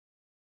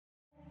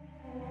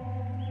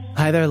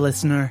Hi there,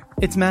 listener.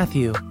 It's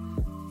Matthew.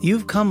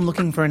 You've come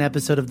looking for an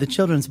episode of the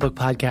Children's Book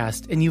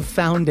Podcast, and you've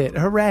found it.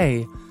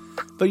 Hooray!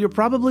 But you're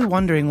probably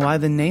wondering why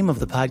the name of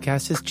the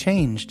podcast has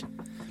changed.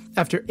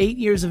 After 8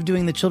 years of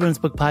doing the Children's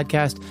Book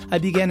Podcast, I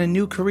began a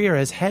new career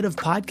as head of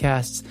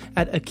podcasts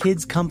at A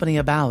Kids Company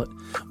About,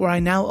 where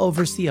I now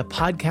oversee a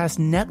podcast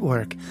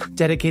network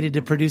dedicated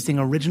to producing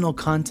original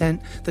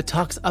content that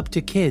talks up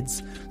to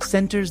kids,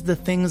 centers the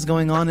things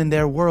going on in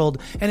their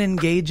world, and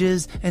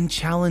engages and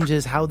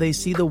challenges how they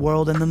see the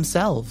world and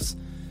themselves.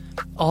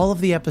 All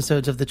of the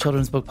episodes of the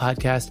Children's Book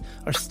Podcast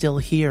are still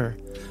here.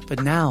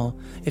 But now,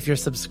 if you're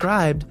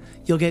subscribed,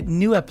 you'll get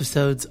new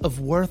episodes of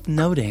Worth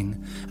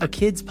Noting, a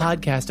kids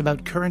podcast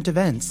about current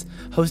events,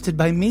 hosted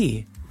by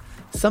me.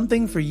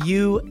 Something for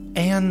you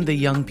and the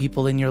young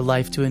people in your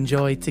life to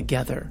enjoy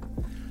together.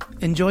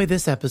 Enjoy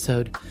this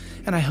episode,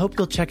 and I hope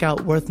you'll check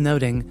out Worth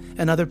Noting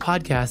and other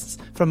podcasts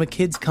from A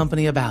Kids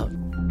Company About.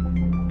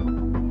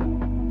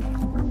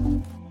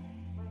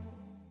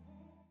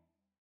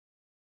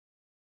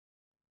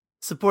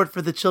 Support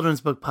for the Children's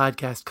Book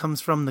Podcast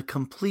comes from the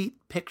Complete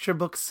Picture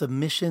Book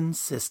Submission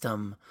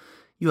System.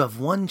 You have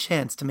one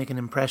chance to make an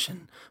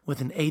impression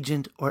with an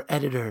agent or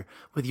editor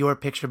with your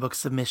picture book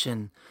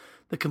submission.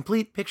 The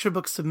Complete Picture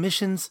Book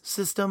Submissions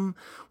System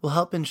will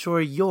help ensure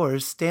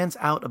yours stands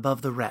out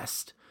above the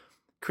rest.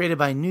 Created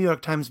by New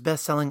York Times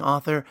bestselling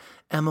author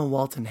Emma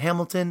Walton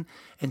Hamilton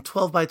and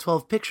 12 by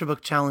 12 Picture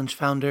Book Challenge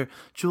founder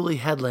Julie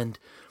Headland,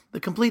 the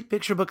Complete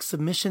Picture Book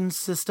Submissions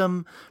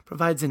System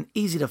provides an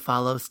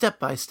easy-to-follow,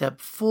 step-by-step,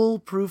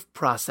 foolproof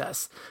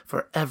process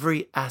for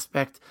every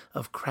aspect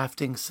of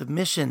crafting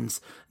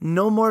submissions.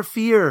 No more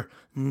fear,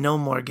 no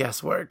more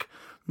guesswork,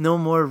 no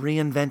more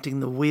reinventing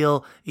the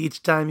wheel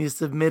each time you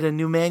submit a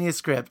new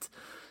manuscript.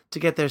 To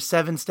get their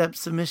 7-step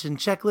submission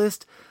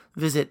checklist,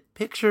 visit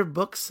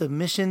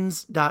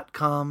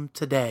picturebooksubmissions.com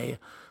today.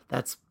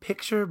 That's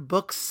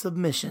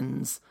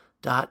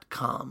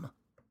picturebooksubmissions.com.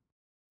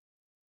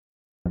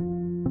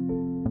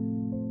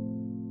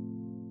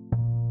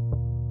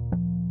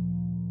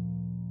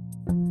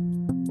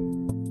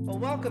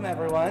 Welcome,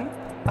 everyone.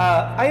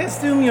 I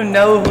assume you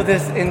know who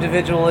this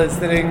individual is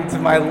sitting to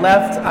my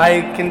left.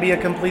 I can be a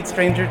complete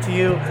stranger to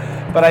you,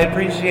 but I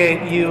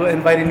appreciate you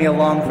inviting me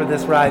along for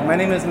this ride. My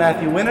name is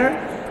Matthew Winner.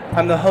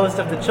 I'm the host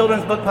of the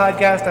Children's Book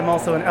Podcast. I'm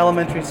also an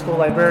elementary school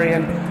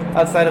librarian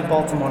outside of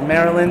Baltimore,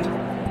 Maryland.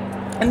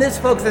 And this,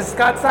 folks, is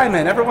Scott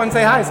Simon. Everyone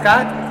say hi,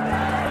 Scott.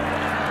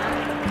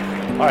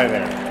 Hi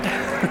there.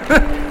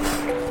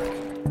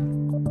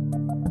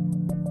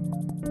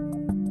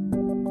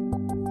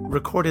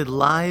 Recorded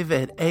live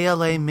at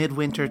ALA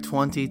Midwinter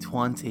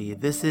 2020.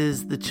 This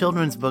is the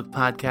Children's Book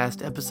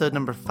Podcast, episode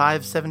number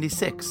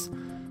 576.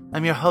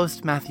 I'm your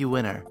host, Matthew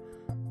Winner.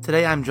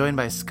 Today I'm joined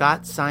by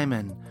Scott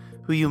Simon,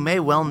 who you may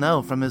well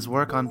know from his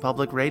work on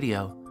public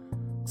radio.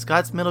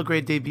 Scott's middle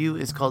grade debut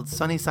is called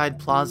Sunnyside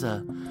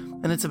Plaza,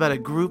 and it's about a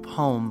group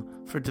home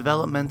for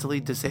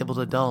developmentally disabled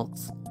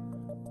adults.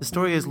 The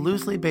story is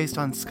loosely based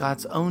on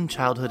Scott's own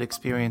childhood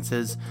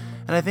experiences,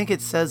 and I think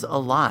it says a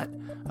lot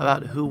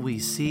about who we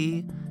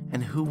see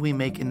and who we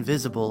make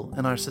invisible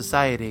in our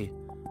society.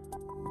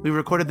 We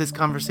recorded this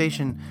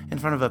conversation in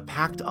front of a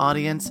packed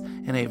audience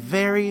in a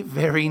very,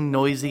 very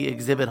noisy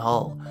exhibit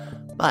hall,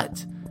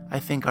 but I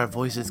think our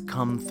voices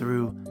come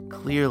through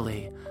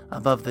clearly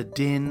above the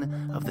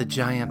din of the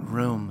giant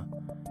room.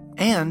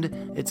 And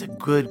it's a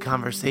good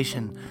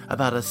conversation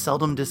about a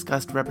seldom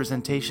discussed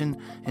representation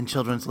in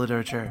children's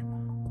literature.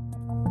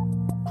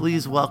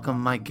 Please welcome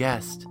my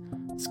guest,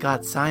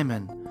 Scott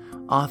Simon,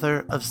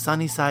 author of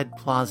Sunnyside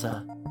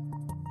Plaza.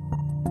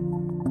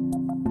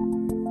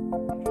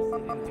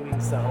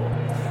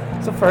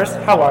 So first,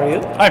 how are you?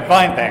 I'm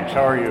fine, thanks.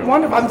 How are you?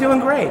 Wonderful. I'm doing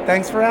great.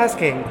 Thanks for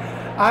asking.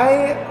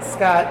 I,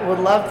 Scott, would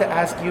love to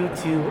ask you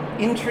to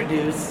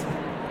introduce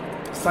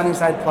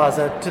Sunnyside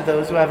Plaza to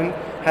those who haven't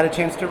had a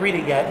chance to read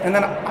it yet. And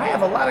then I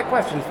have a lot of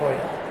questions for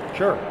you.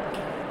 Sure.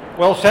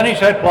 Well,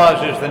 Sunnyside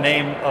Plaza is the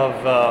name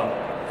of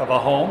a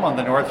home on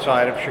the north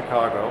side of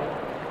Chicago,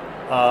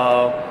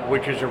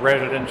 which is a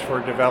residence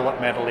for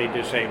developmentally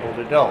disabled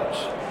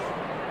adults.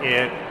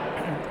 It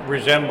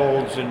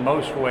resembles in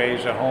most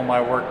ways a home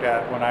I worked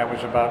at when I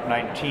was about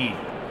 19.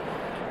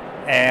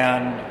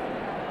 And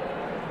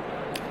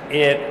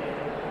it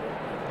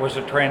was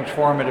a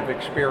transformative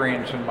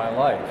experience in my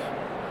life.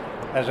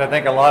 As I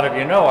think a lot of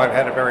you know, I've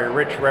had a very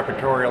rich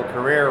repertorial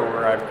career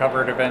where I've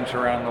covered events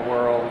around the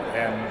world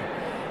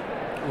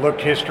and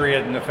looked history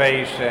in the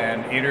face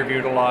and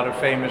interviewed a lot of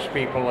famous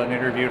people and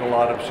interviewed a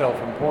lot of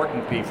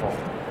self-important people.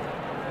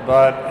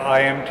 But I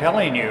am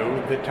telling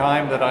you, the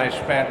time that I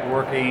spent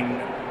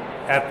working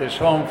at this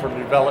home for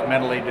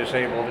developmentally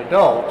disabled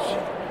adults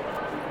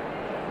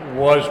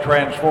was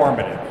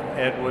transformative.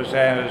 It was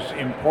as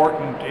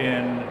important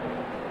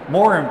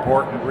more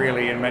important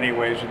really in many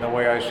ways in the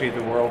way I see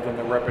the world than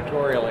the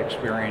repertorial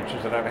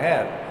experiences that I've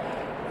had.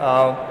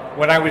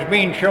 When I was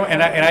being shown,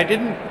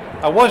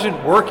 I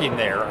wasn't working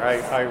there,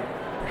 I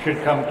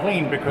should come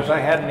clean, because I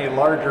hadn't any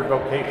larger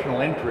vocational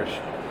interest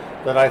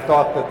that I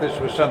thought that this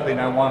was something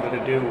I wanted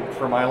to do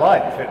for my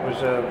life. It was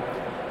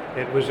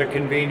It was a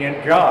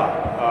convenient job.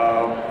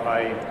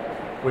 I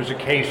was a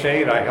case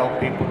aide. I helped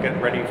people get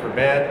ready for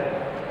bed,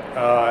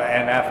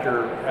 and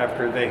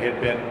after they had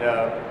been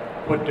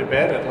put to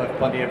bed, it left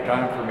plenty of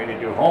time for me to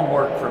do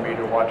homework, for me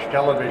to watch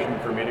television,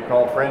 for me to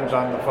call friends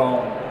on the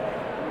phone.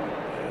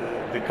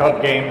 The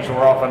Cub games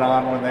were often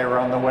on when they were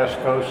on the West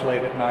Coast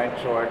late at night,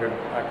 so I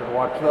could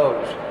watch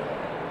those.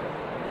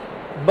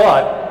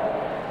 But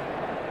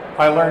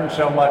I learned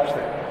so much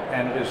there,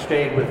 and it has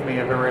stayed with me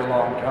a very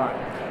long time.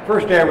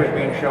 First day I was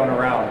being shown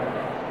around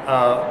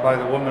by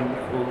the woman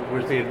who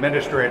was the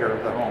administrator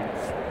of the home.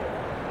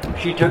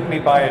 She took me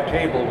by a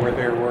table where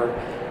there were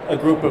a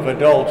group of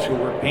adults who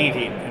were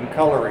painting and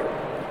coloring.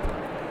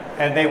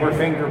 And they were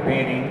finger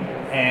painting,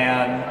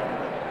 and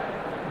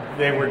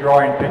they were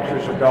drawing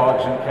pictures of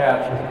dogs and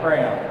cats with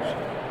crayons.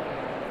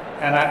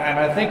 And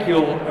I think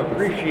you'll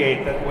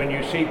appreciate that when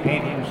you see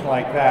paintings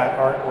like that,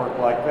 artwork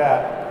like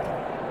that,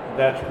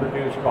 that's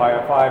produced by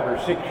a 5 or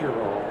 6 year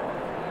old.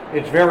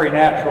 It's very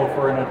natural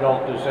for an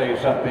adult to say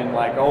something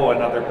like, "Oh,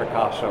 another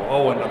Picasso,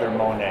 oh, another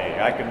Monet.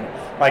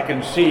 I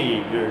can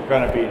see you're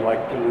going to be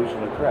like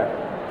Toulouse-Lautrec."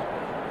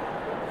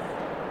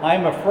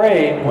 I'm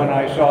afraid when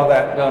I saw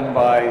that done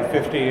by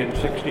 50 and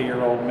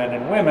 60-year-old men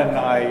and women,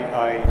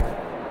 I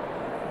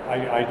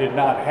did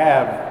not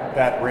have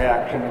that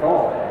reaction at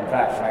all. In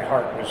fact, my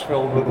heart was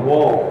filled with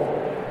woe,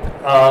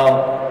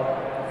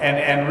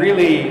 and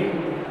really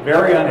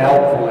very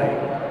unhelpfully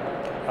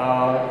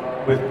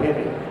with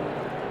pity.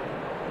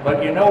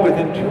 But you know,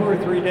 within 2 or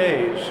 3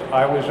 days,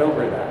 I was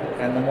over that.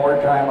 And the more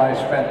time I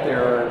spent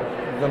there,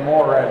 the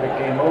more I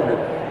became over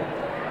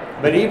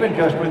that. But even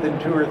just within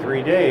 2 or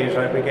 3 days,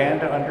 I began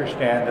to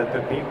understand that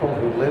the people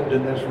who lived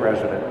in this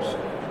residence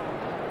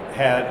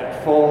had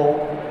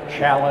full,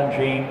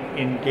 challenging,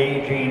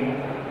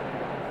 engaging,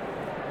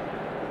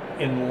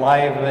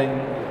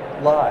 enlivening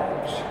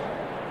lives.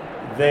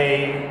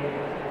 They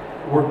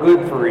were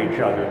good for each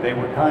other. They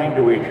were kind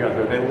to each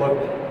other. They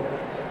looked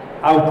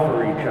out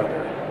for each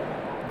other.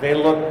 They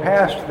look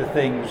past the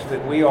things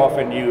that we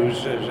often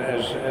use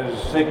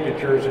as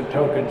signatures and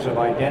tokens of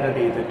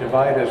identity that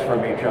divide us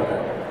from each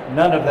other.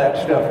 None of that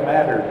stuff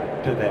mattered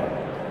to them.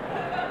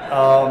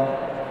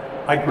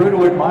 I grew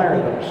to admire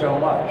them so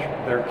much,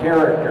 their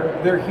character,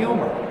 their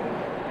humor.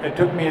 It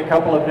took me a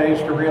couple of days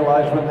to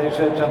realize when they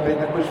said something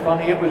that was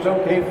funny, it was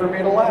okay for me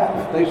to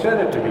laugh. They said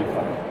it to be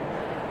funny.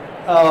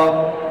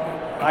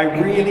 I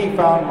really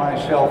found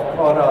myself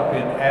caught up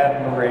in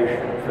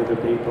admiration for the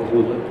people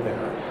who lived there.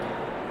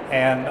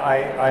 And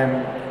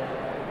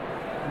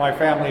my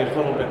family is a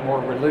little bit more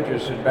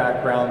religious in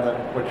background than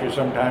what you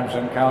sometimes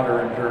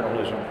encounter in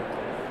journalism.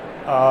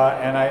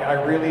 And I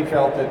really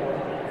felt that,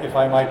 if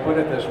I might put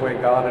it this way,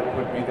 God had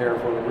put me there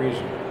for a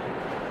reason,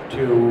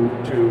 to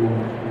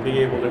be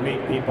able to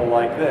meet people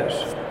like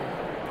this.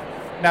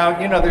 Now,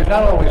 you know, there's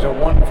not always a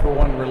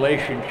one-for-one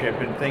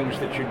relationship in things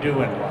that you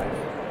do in life.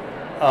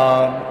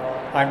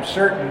 I'm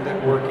certain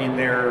that working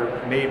there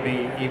made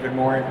me even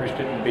more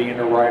interested in being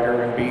a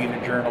writer and being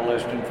a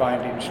journalist and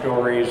finding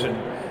stories and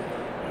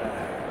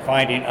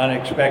finding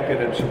unexpected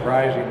and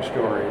surprising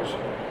stories.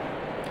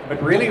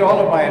 But really all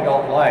of my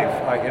adult life,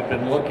 I had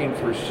been looking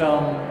for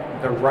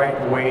the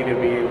right way to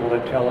be able to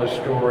tell a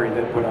story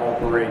that would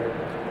operate,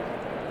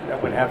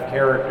 that would have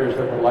characters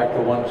that were like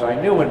the ones I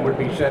knew and would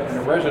be set in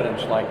a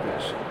residence like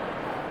this.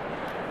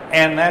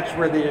 And that's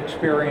where the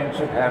experience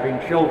of having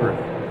children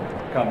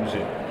comes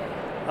in.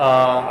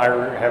 I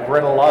have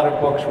read a lot of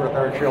books with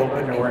our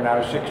children who are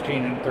now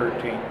 16 and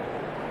 13.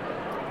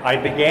 I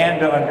began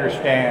to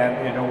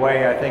understand in a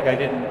way I think I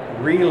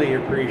didn't really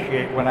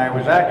appreciate when I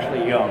was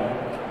actually young,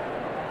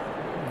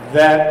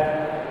 that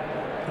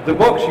the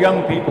books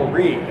young people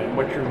read and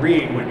what you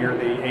read when you're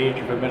the age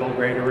of a middle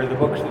grader are the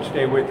books that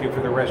stay with you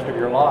for the rest of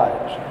your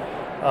lives.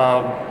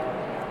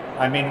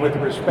 I mean, with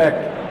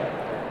respect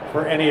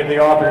for any of the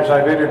authors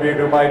I've interviewed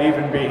who might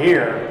even be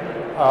here,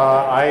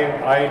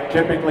 I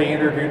typically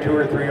interview 2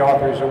 or 3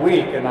 authors a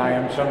week, and I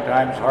am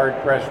sometimes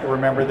hard-pressed to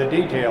remember the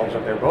details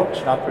of their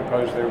books, not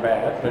because they're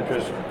bad, but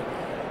just,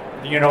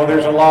 you know,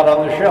 there's a lot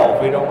on the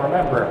shelf. We don't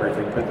remember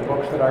everything, but the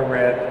books that I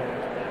read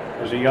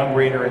as a young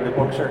reader, and the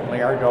books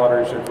certainly our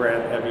daughters have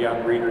read, have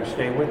young readers,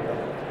 stay with them.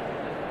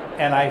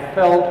 And I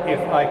felt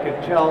if I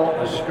could tell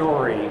a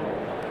story,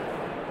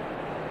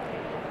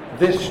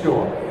 this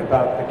story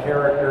about the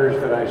characters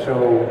that I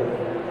so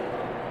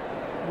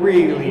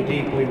really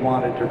deeply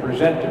wanted to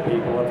present to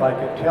people, if I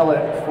could tell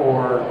it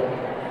for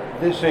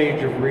this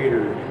age of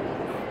readers,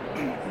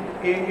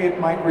 it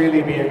might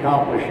really be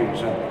accomplishing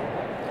something.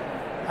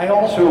 I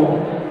also,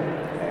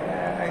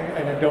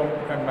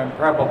 I'm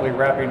probably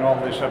wrapping all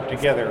this up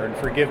together, and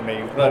forgive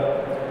me,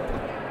 but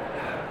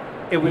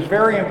it was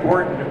very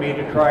important to me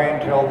to try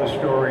and tell the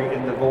story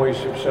in the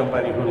voice of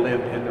somebody who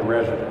lived in the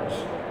residence.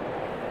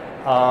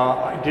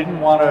 I didn't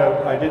want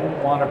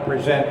to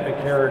present a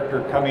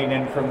character coming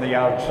in from the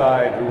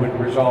outside who would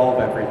resolve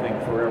everything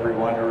for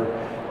everyone, or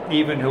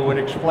even who would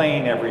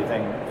explain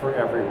everything for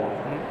everyone.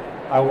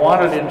 I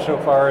wanted,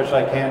 insofar as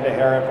I can, to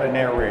have a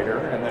narrator,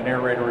 and the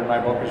narrator in my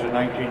book is a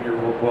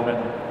 19-year-old woman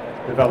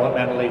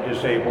developmentally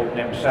disabled,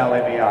 named Sally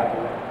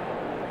Miyake.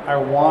 I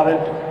wanted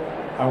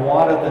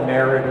the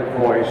narrative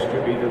voice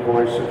to be the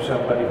voice of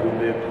somebody who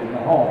lived in the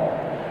home.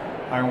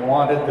 I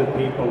wanted the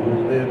people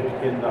who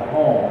lived in the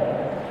home,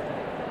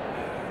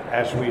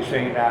 as we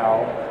say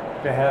now,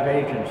 to have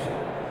agency,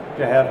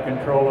 to have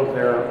control of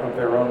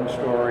their own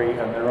story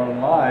and their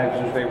own lives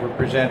as they were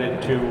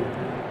presented to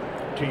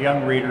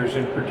young readers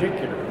in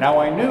particular. Now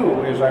I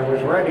knew as I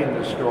was writing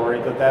the story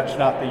that that's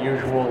not the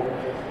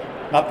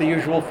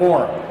usual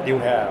form you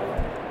have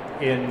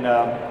in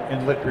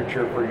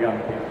literature for young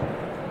people.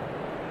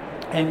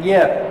 And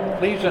yet,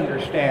 please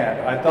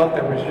understand, I thought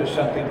there was just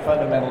something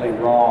fundamentally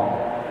wrong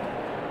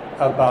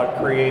about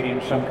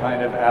creating some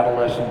kind of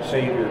adolescent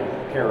savior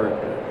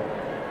character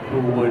who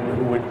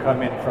would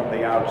come in from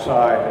the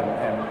outside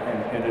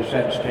and in a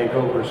sense take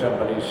over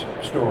somebody's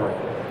story.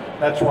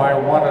 That's why I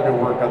wanted to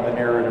work on the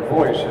narrative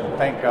voice, and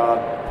thank God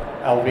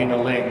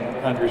Alvina Ling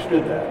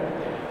understood that.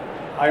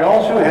 I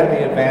also had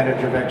the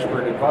advantage of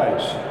expert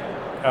advice.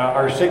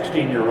 Our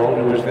 16-year-old,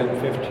 who was then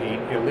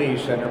 15,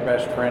 Elise, and her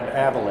best friend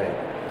Adelaide,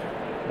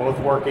 both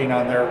working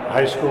on their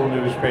high school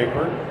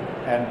newspaper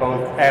and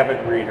both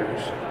avid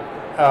readers.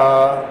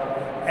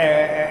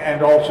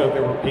 And also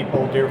there were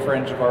people, dear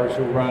friends of ours,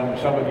 who run,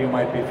 some of you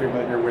might be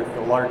familiar with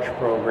the Larch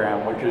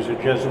program, which is a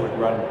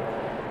Jesuit-run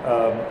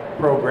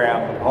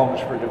program of homes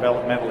for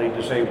developmentally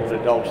disabled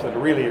adults that are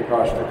really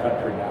across the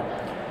country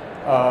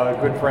now.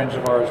 Good friends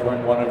of ours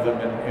run one of them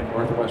in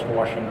Northwest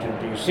Washington,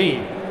 D.C.,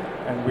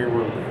 and we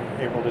were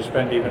able to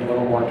spend even a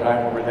little more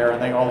time over there,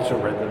 and they also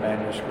read the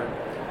manuscript.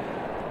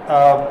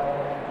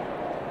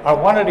 I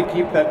wanted to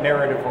keep that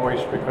narrative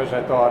voice because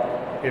I thought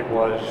it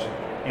was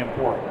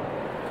important.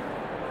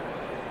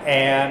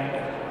 And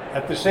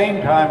at the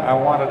same time, I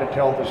wanted to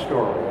tell the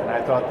story, and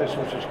I thought this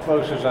was as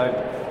close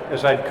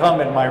as I'd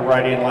come in my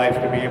writing life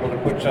to be able to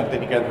put something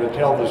together to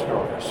tell the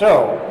story.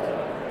 So,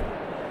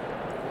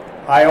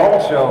 I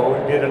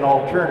also did an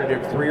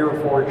alternative 3 or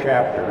 4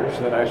 chapters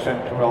that I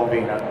sent to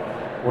Alvina,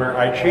 where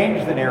I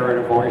changed the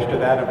narrative voice to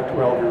that of a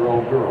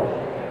 12-year-old girl.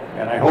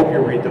 And I hope you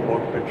read the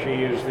book, but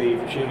she is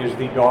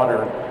the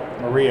daughter,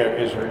 Maria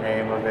is her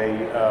name, of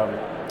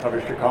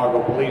a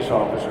Chicago police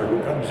officer who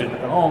comes into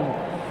the home.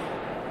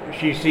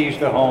 She sees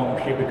the home,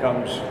 she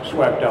becomes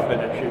swept up in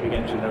it, she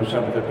begins to know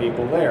some of the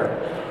people there.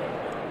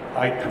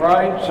 I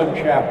tried some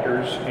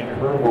chapters in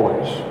her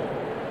voice,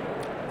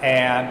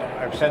 and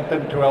I've sent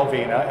them to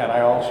Alvina, and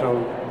I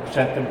also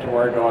sent them to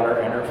our daughter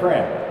and her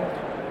friend.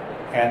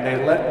 And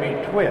they let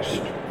me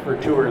twist for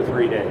 2 or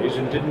 3 days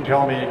and didn't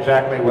tell me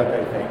exactly what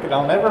they think. And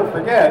I'll never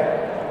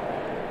forget,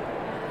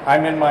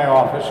 I'm in my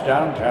office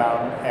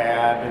downtown,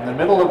 and in the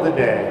middle of the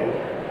day,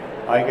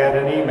 I get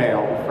an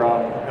email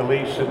from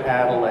Elise and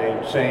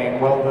Adelaide saying,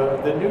 well,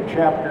 the new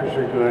chapters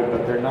are good,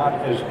 but they're not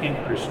as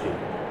interesting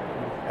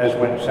as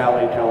when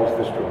Sally tells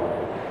the story.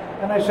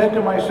 And I said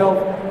to myself,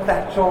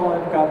 that's all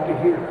I've got to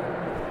hear.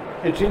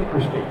 It's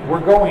interesting. We're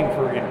going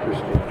for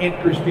interesting.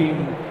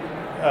 Interesting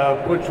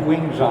puts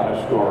wings on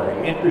a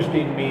story.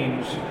 Interesting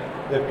means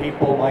that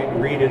people might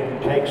read it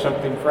and take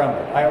something from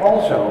it.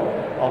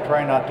 I'll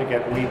try not to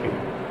get weepy.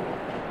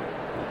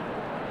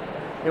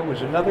 It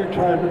was another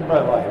time in my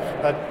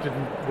life. That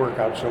didn't work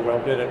out so well,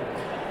 did it?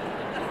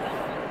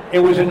 It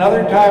was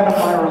another time in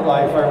my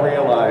life I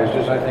realized,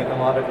 as I think a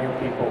lot of you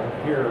people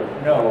here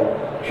know,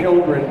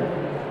 children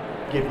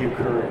give you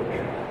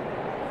courage.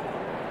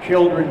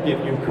 Children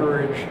give you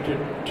courage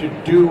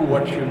to do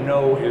what you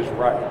know is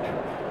right.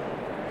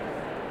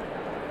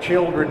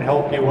 Children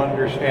help you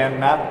understand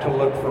not to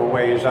look for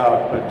ways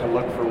out, but to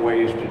look for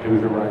ways to do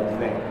the right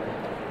thing.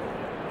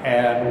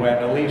 And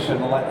when Elise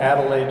and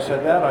Adelaide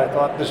said that, I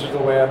thought, this is the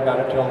way I've got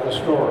to tell the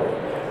story.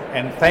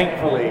 And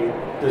thankfully,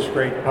 this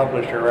great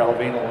publisher,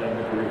 Alvina Ling,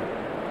 agreed.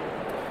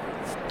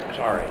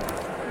 Sorry.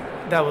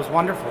 That was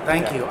wonderful.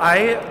 Thank you.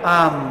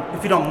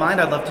 If you don't mind,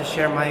 I'd love to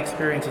share my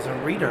experience as a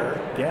reader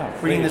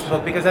reading this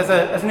book, because as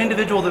an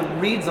individual that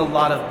reads a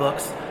lot of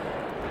books,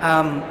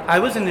 I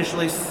was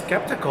initially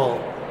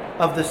skeptical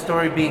of the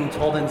story being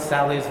told in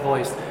Sally's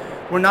voice.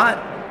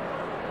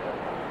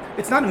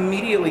 It's not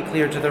immediately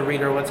clear to the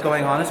reader what's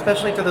going on,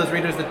 especially to those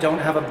readers that don't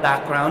have a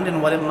background in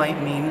what it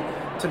might mean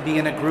to be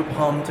in a group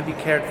home, to be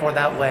cared for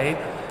that way,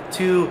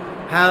 to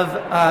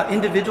have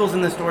individuals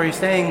in the story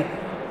saying,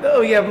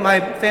 oh yeah, my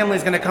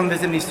family's going to come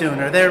visit me soon,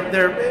 or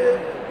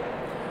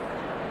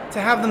to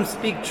have them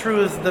speak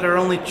truths that are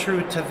only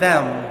true to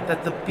them,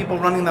 that the people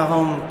running the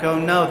home go,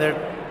 no,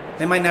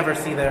 they might never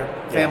see their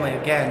family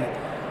again.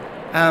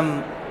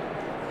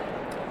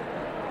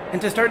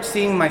 And to start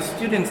seeing my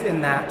students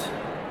in that,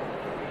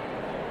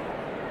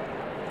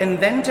 and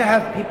then to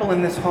have people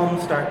in this home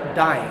start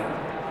dying,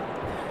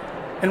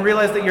 and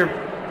realize that you're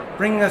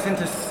bringing us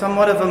into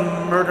somewhat of a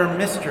murder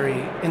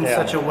mystery in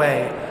such a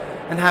way,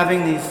 and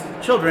having these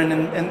children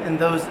and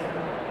those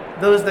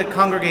that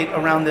congregate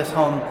around this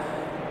home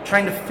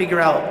trying to figure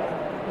out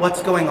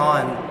what's going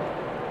on.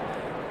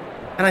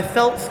 And I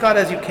felt, Scott,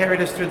 as you carried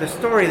us through the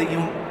story, that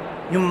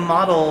you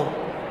model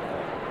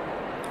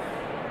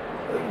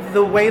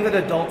the way that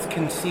adults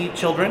can see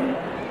children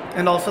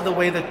and also the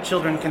way that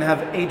children can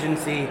have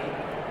agency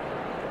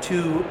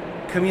to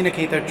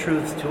communicate their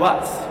truths to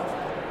us.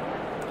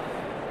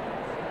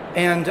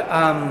 And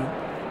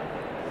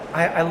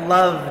I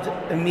loved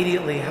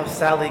immediately how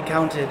Sally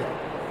counted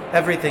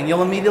everything.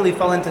 You'll immediately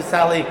fall into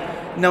Sally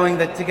knowing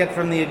that to get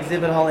from the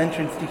exhibit hall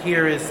entrance to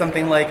here is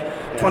something like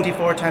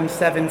 24 times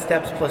 7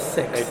 steps plus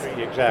 6.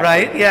 Exactly.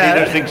 Right? Yeah. He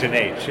does things in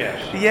 8s,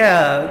 yes.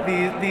 Yeah.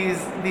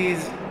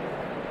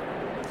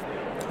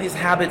 These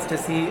habits to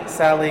see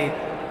Sally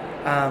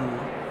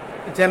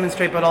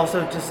demonstrate, but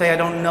also to say, I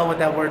don't know what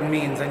that word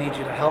means. I need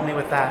you to help me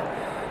with that.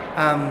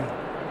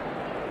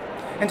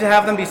 And to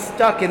have them be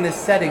stuck in this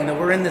setting, that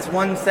we're in this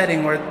one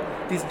setting where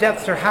these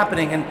deaths are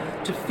happening, and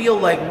to feel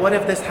like, what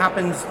if this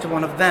happens to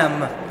one of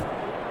them?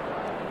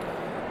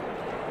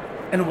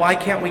 And why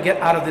can't we get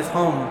out of this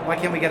home? Why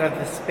can't we get out of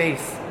this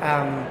space?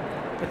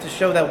 But to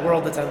show that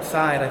world that's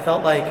outside, I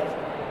felt like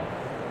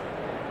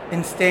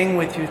in staying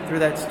with you through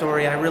that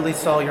story, I really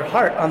saw your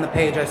heart on the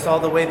page. I saw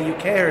the way that you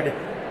cared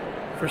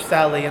for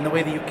Sally and the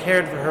way that you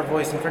cared for her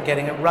voice and for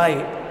getting it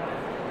right.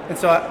 And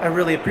so I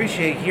really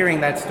appreciate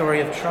hearing that story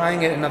of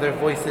trying it in other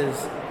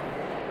voices,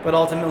 but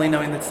ultimately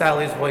knowing that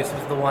Sally's voice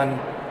was the one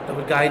that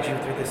would guide you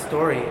through this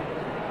story.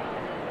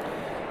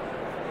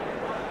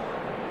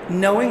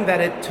 Knowing that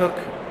it took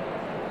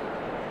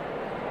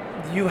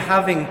you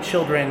having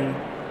children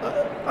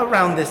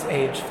around this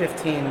age,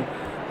 15,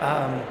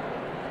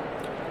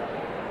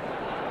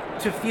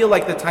 to feel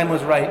like the time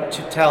was right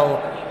to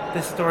tell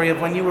this story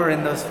of when you were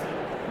in those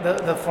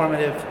the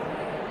formative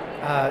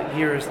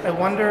years.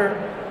 I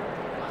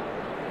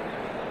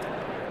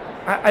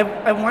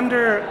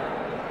wonder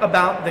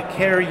about the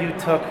care you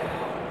took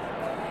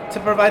to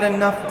provide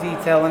enough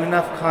detail and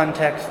enough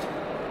context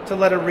to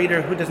let a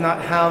reader who does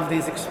not have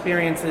these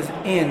experiences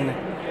in,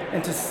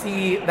 and to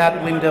see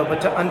that window, but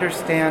to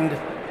understand,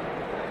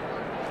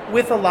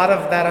 with a lot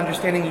of that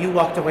understanding, you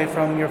walked away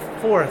from your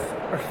 4th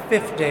or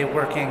 5th day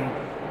working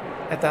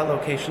at that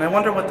location. I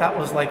wonder what that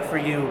was like for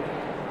you,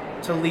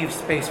 to leave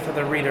space for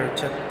the reader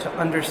to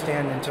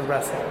understand and to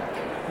wrestle.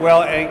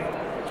 Well,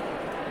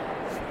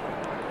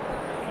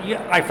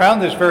 I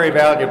found this very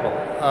valuable.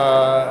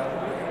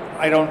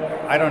 I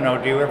don't know.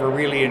 Do you ever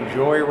really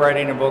enjoy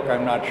writing a book?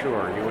 I'm not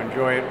sure. You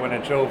enjoy it when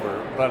it's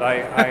over, but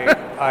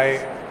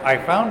I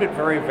found it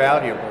very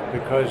valuable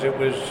because it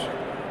was.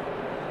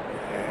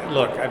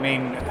 Look, I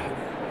mean,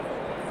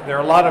 there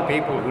are a lot of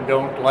people who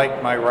don't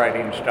like my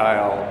writing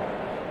style.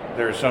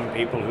 There are some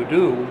people who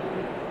do,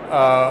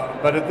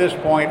 but at this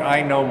point,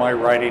 I know my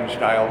writing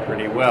style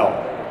pretty well.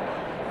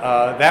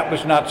 That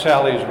was not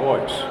Sally's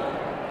voice.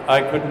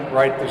 I couldn't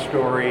write the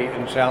story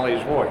in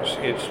Sally's voice.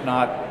 It's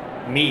not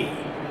me.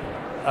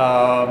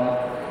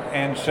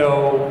 And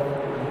so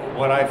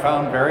what I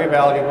found very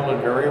valuable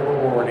and very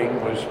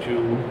rewarding was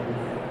to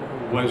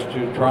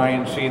try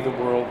and see the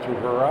world through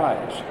her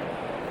eyes.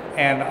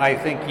 And I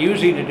think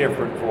using a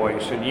different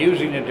voice and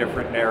using a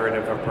different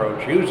narrative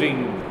approach,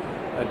 using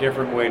a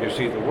different way to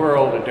see the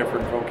world, a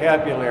different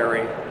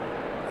vocabulary,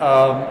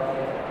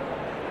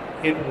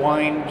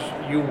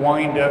 you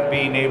wind up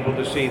being able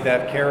to see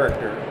that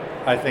character,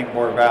 I think,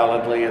 more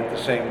validly at the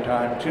same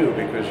time too,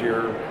 because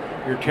you're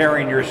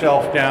tearing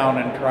yourself down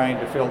and trying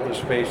to fill the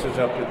spaces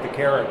up with the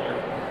character.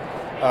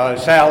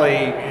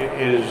 Sally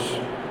is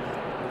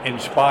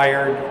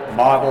inspired,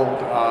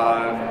 modeled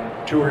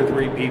on 2 or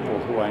 3 people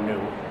who I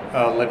knew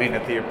living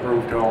at the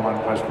approved home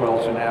on West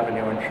Wilson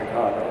Avenue in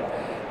Chicago.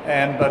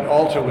 But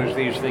also, as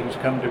these things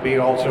come to be,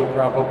 also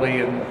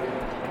probably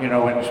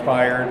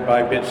inspired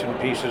by bits and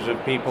pieces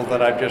of people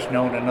that I've just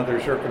known in other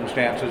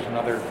circumstances and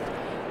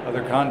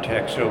other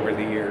contexts over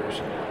the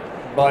years.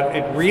 But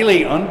it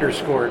really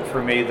underscored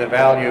for me the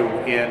value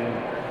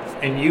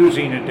in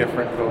using a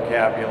different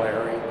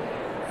vocabulary.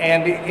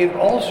 And it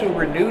also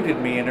renewed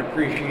in me an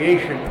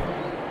appreciation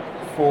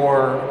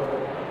for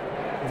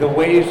the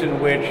ways in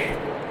which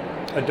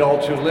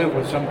adults who live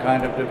with some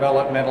kind of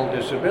developmental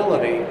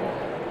disability,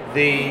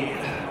 the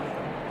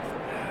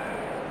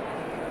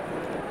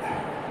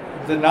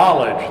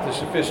knowledge, the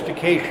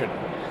sophistication,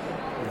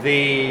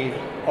 the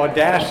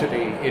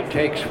audacity it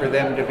takes for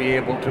them to be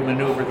able to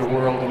maneuver the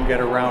world and get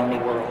around the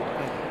world,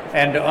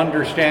 and to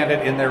understand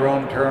it in their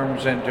own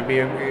terms, and to be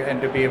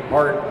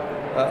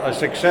a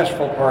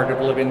successful part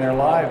of living their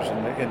lives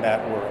in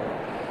that world.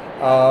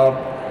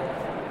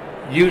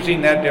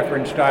 Using that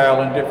different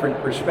style and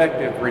different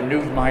perspective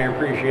renewed my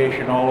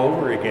appreciation all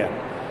over again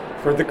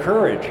for the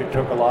courage it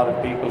took a lot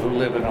of people who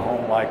live in a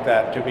home like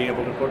that to be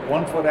able to put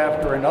one foot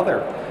after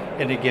another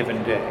in a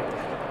given day.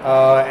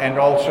 And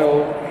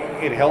also,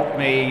 it helped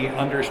me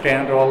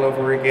understand all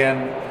over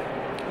again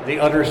the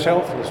utter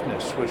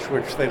selflessness with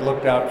which they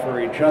looked out for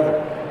each other.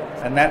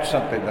 And that's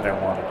something that I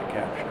wanted to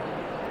capture.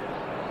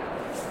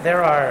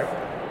 There are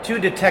 2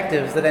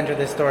 detectives that enter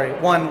this story.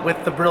 One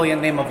with the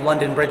brilliant name of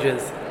London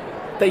Bridges,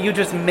 that you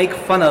just make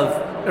fun of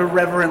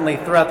irreverently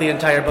throughout the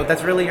entire book.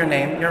 That's really your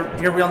name.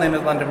 Your real name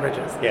is London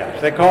Bridges. Yes,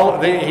 they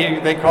call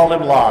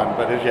him Lon,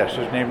 but his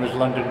name is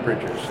London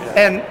Bridges. Yes.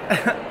 And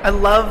I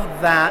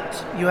love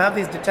that you have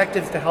these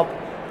detectives to help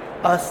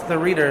us, the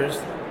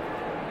readers,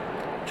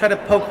 try to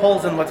poke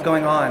holes in what's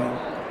going on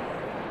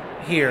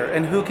here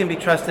and who can be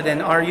trusted,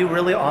 and are you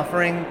really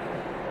offering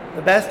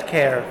the best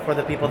care for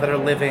the people that are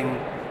living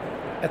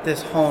at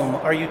this home?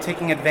 Are you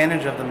taking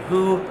advantage of them?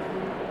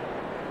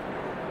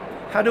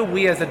 How do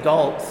we as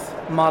adults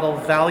model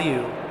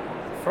value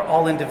for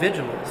all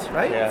individuals,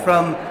 right? Yeah.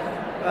 From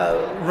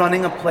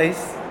running a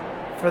place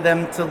for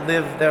them to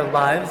live their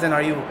lives, and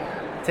are you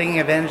taking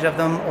advantage of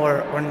them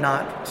or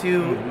not,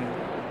 to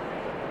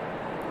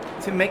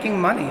making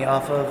money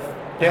off of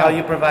how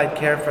you provide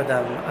care for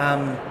them.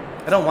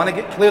 I don't want to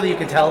get, clearly you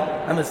can tell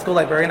I'm a school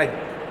librarian.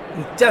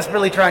 I'm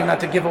desperately trying not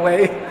to give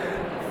away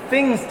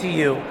things to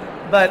you,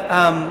 but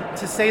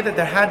to say that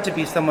there had to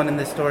be someone in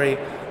this story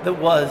that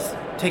was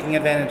taking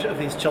advantage of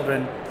these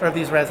children or of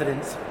these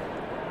residents,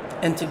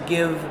 and to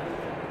give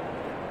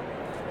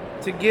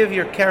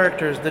your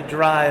characters the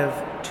drive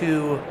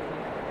to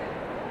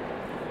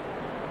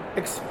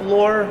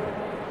explore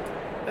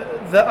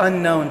the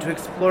unknown, to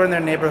explore in their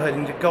neighborhood,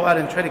 and to go out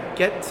and try to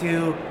get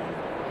to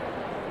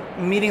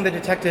meeting the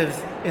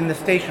detectives in the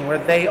station where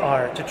they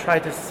are, to try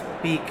to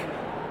speak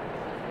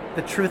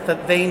the truth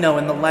that they know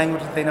in the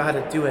language that they know how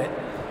to do it.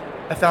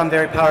 I found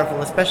very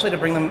powerful, especially to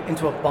bring them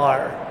into a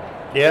bar.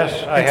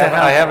 Yes, I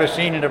have a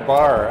scene in a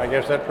bar. I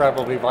guess that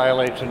probably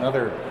violates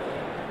another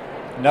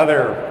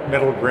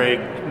middle grade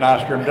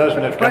nostrum,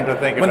 doesn't it? Come to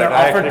think of it, when they're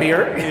offered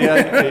beer.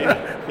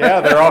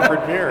 Yeah, they're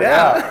offered beer.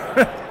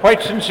 Yeah,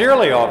 quite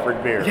sincerely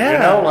offered beer. Yeah. You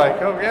know,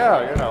 like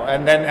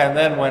and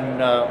then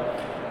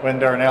when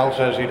Darnell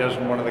says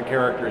one of the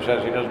characters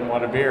says he doesn't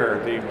want a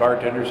beer, the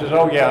bartender says,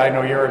 "Oh yeah, I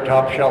know you're a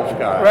top shelf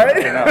guy." Right.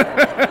 You know,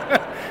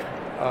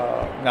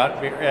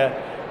 not beer.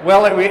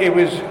 Well, it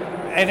was.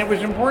 And it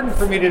was important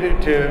for me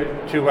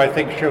to I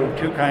think show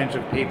two kinds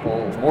of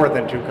people, more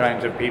than two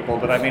kinds of people,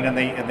 but I mean in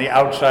the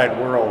outside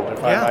world,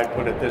 if I might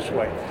put it this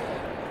way,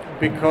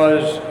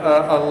 because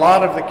a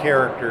lot of the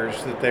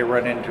characters that they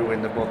run into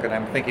in the book, and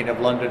I'm thinking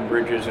of London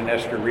Bridges and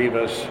Esther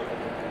Rivas,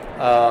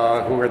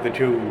 who are the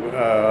two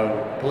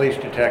police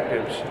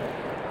detectives,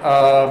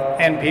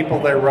 and people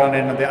they run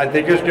into,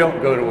 they just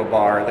don't go to a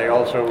bar. They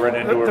also run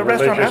into a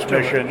religious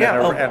mission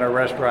and a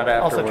restaurant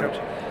afterwards.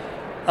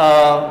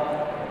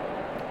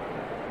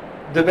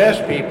 The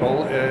best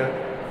people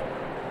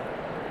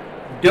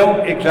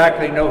don't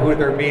exactly know who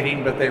they're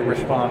meeting, but they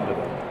respond to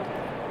them.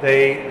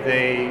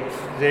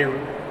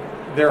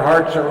 Their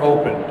hearts are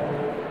opened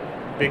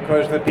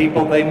because the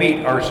people they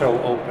meet are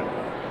so open,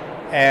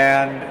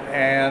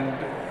 and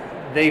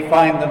they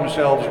find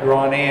themselves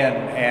drawn in.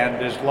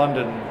 And as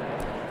London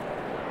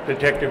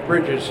Detective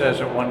Bridges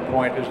says at one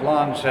point, as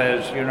Lon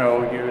says,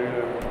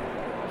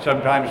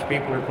 sometimes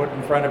people are put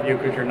in front of you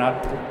because you're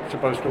not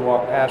supposed to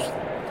walk past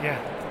them. Yeah.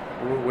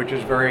 Which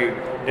is very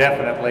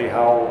definitely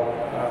how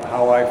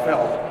I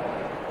felt.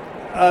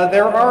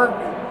 There are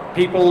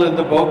people in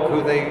the book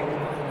who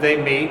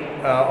they meet,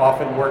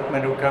 often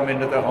workmen who come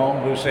into the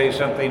home who say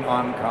something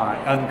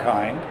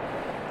unkind,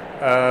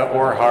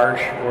 or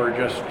harsh, or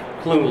just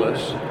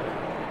clueless.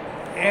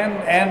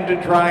 And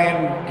to try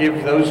and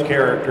give those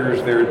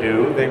characters their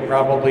due, they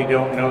probably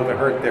don't know the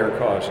hurt they're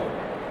causing,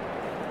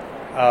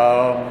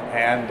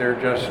 and they're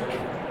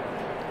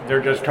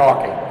just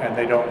talking, and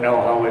they don't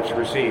know how it's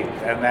received,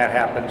 and that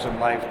happens in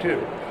life too.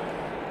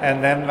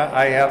 And then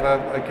I have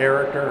a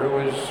character who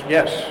is,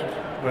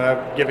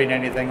 without giving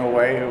anything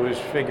away, who has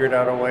figured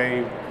out a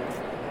way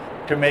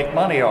to make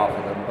money off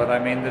of them. But I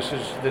mean, this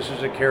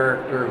is a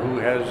character who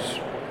has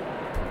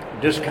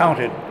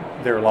discounted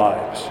their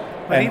lives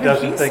and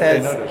doesn't think they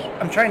notice.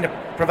 I'm trying to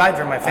provide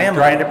for my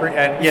family.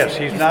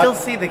 He's not. You still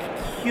see the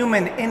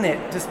human in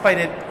it, despite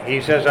it. He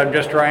says, "I'm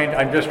just trying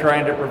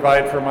to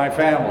provide for my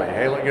family.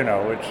 Hey,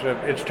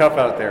 it's tough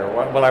out there."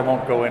 Well, I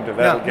won't go into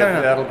that.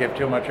 That'll give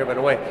too much of it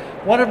away.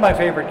 One of my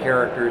favorite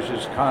characters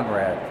is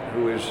Conrad,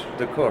 who is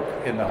the cook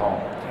in the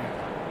home,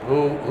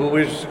 who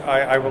is,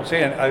 I will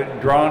say,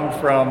 drawn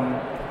from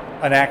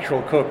an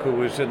actual cook who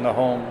was in the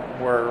home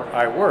where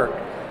I worked.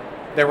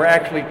 There were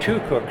actually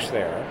two cooks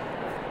there,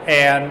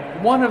 and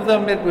one of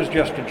them, it was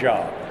just a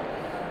job.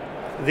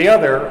 The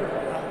other,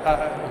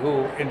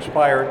 who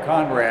inspired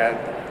Conrad,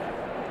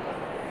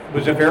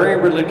 was a very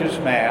religious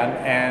man,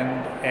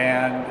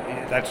 and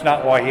that's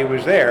not why he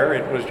was there.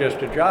 It was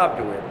just a job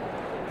to him.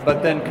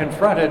 But then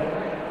confronted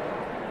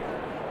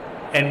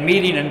and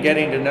meeting and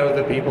getting to know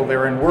the people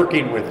there and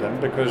working with them,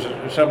 because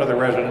some of the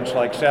residents,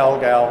 like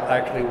Salgal,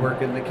 actually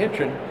work in the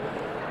kitchen,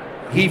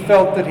 he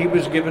felt that he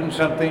was given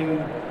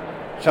something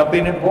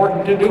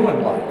important to do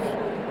in life.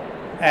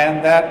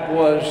 And that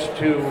was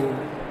to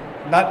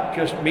not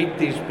just meet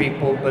these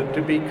people, but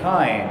to be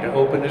kind, to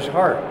open his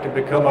heart, to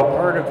become a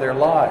part of their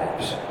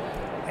lives.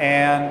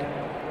 And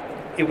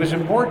it was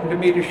important to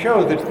me to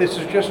show that this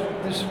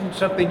isn't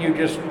something you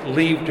just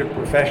leave to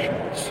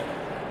professionals.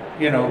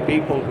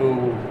 People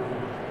who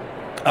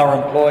are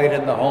employed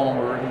in the home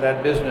or in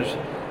that business.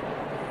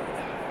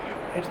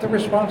 It's the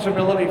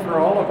responsibility for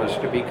all of us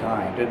to be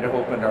kind and to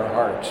open our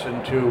hearts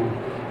and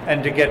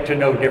to get to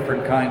know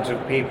different kinds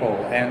of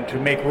people and to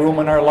make room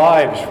in our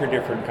lives for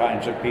different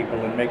kinds of people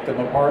and make them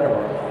a part of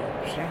our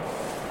lives.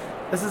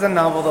 This is a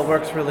novel that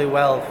works really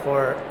well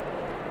for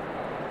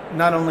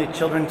not only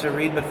children to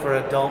read, but for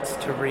adults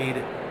to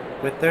read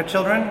with their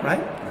children, right?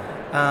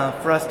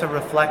 For us to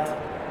reflect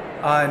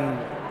on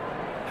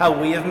how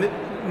we have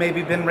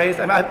maybe been raised.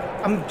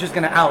 I'm just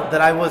going to out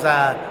that I was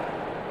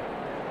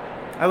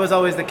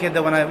always the kid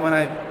that when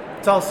I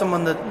saw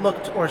someone that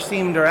looked or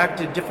seemed or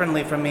acted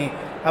differently from me,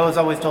 I was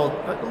always told,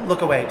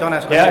 look away, don't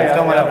ask questions,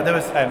 don't whatever. There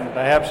was, and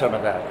I have some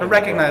of that. I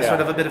recognize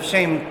sort of a bit of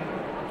shame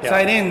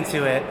side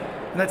into it.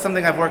 And that's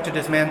something I've worked to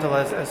dismantle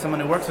as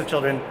someone who works with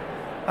children.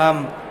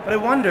 But I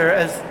wonder,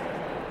 as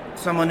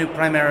someone who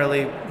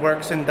primarily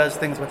works and does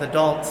things with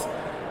adults,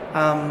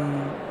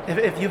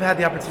 if you've had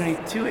the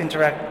opportunity to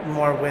interact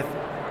more with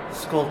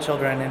school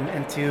children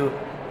and to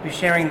be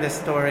sharing this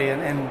story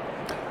and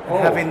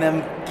having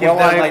them give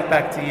their light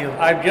back to you.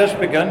 I've just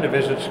begun to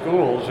visit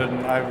schools,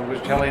 and I was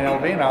telling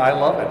Elvina, I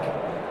love it.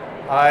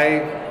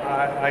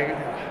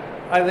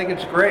 I think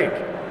it's great.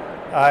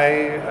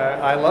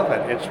 I love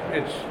it.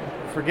 It's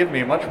forgive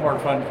me, much more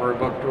fun for a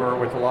book tour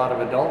with a lot of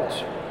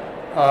adults.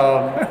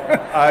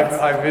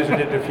 I've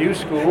visited a few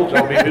schools.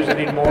 I'll be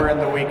visiting more in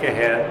the week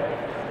ahead.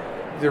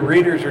 The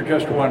readers are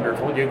just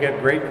wonderful. You get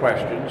great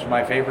questions.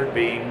 My favorite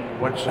being,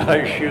 what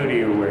size shoe do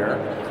you wear?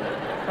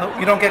 Oh,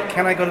 you don't get,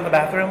 can I go to the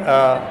bathroom?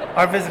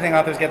 Our visiting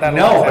authors get that.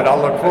 No, but I'll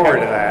look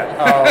forward to that.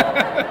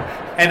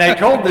 And I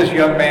told this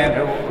young man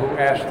who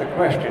asked the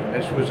question,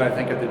 this was, I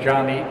think, at the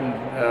John Eaton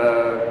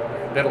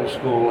Middle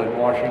School in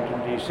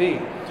Washington, D.C.,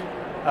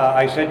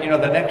 I said,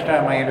 the next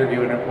time I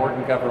interview an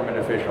important government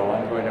official,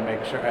 I'm going to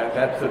make sure,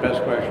 that's the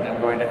best question, I'm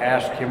going to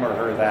ask him or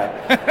her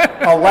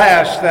that.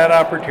 Alas, that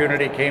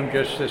opportunity came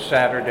just this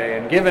Saturday,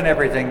 and given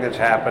everything that's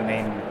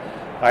happening,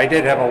 I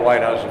did have a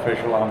White House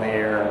official on the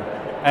air,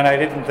 and I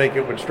didn't think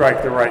it would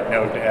strike the right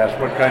note to ask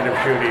what kind of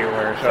shoe do you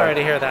wear. So, sorry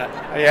to hear that.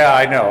 Yeah,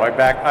 I know. I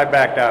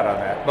backed out on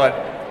that, but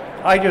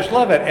I just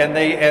love it. And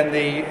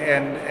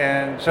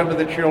some of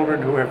the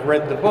children who have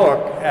read the book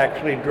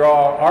actually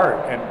draw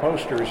art and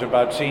posters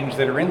about scenes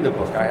that are in the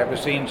book. I have a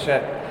scene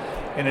set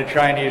in a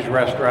Chinese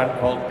restaurant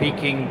called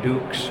Peking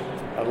Duke's.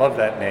 I love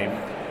that name.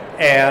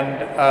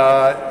 And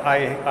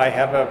I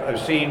have a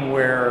scene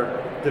where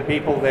the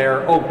people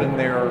there open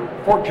their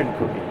fortune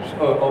cookies,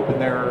 open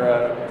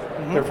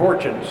their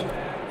fortunes.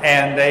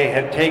 And they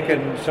had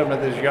taken, some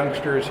of these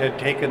youngsters had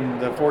taken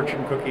the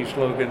fortune cookie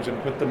slogans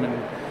and put them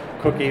in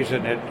cookies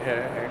and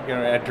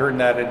had turned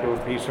that into a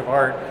piece of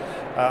art.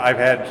 I've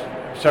had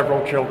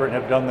several children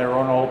have done their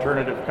own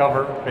alternative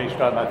cover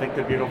based on, I think,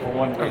 the beautiful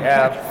one we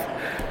have.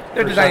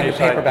 They're designing the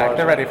paperback.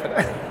 They're ready for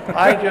that.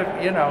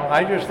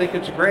 I just think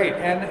it's great,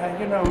 and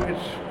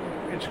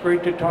it's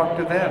great to talk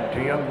to them,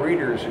 to young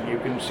readers, and you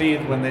can see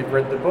when they've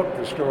read the book,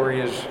 the story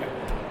is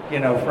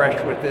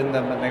fresh within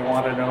them, and they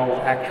want to know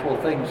actual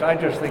things. I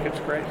just think it's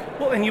great.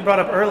 Well, and you brought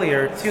up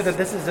earlier too that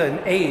this is an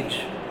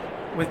age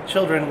with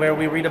children where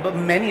we read about,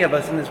 many of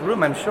us in this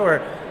room, I'm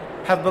sure,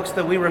 have books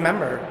that we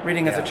remember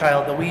reading as a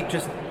child that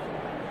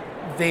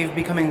they've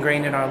become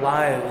ingrained in our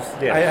lives.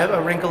 Yes. I have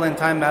A Wrinkle in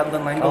Time.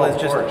 Madeleine L'Engle is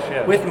just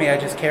with me. I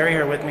just carry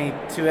her with me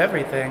to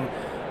everything.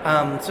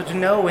 So to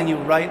know when you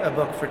write a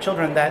book for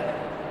children that,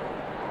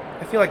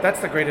 I feel like that's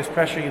the greatest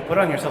pressure you put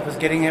on yourself, is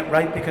getting it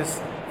right, because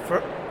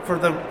for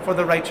the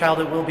right child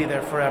it will be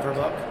their forever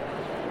book.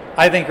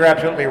 I think you're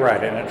absolutely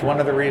right, and it's one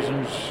of the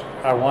reasons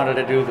I wanted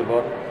to do the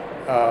book.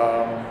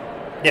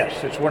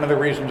 Yes, it's one of the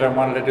reasons I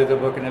wanted to do the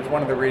book, and it's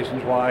one of the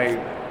reasons why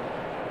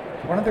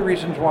I wanted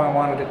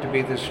it to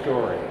be this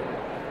story,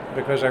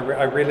 because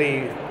I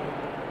really,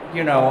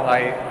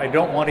 I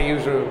don't want to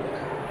use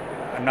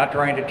I'm not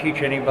trying to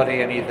teach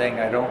anybody anything.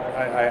 I don't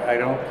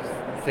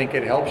think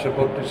it helps a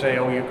book to say,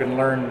 oh, you can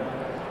learn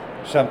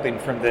something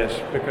from this,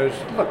 because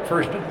look,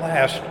 first and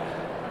last,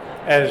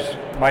 as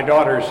my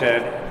daughter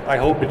said, I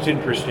hope it's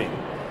interesting.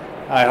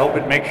 I hope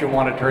it makes you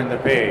want to turn the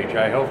page.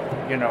 I hope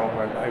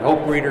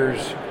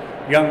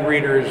young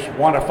readers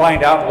want to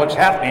find out what's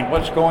happening,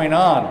 what's going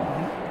on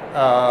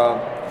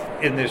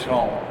in this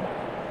home.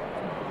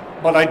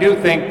 But I do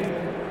think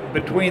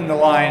between the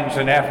lines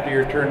and after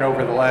you turn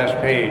over the last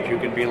page, you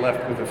can be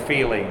left with a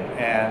feeling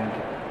and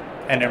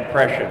an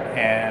impression,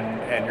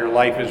 and your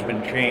life has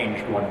been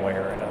changed one way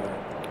or another.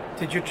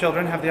 Did your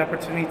children have the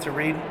opportunity to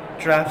read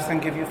drafts and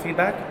give you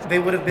feedback? They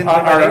would have been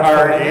our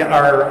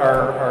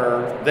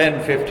then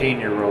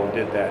 15-year-old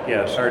did that,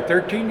 yes. Our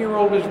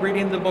 13-year-old is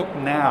reading the book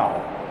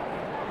now.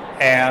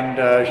 And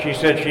she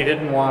said she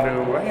didn't want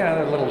to,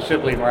 a little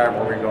sibling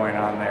rivalry going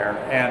on there.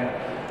 And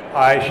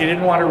she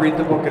didn't want to read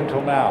the book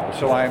until now.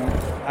 So I'm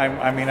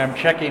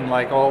checking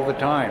like all the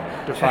time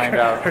to find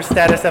out her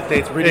status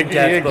updates, reading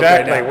Dad's book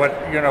exactly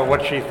right now.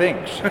 what she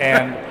thinks.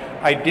 And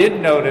I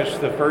did notice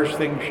the first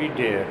thing she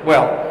did.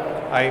 Well,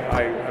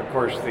 I of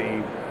course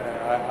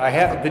I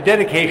have the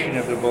dedication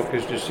of the book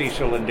is to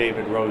Cecil and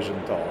David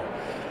Rosenthal,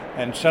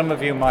 and some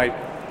of you might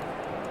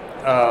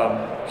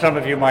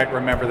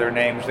remember their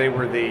names. They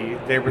were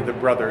the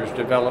brothers,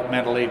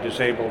 developmentally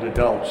disabled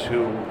adults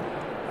who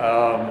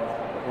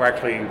were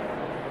actually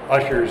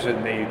ushers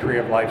in the Tree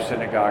of Life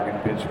Synagogue in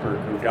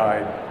Pittsburgh, who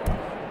died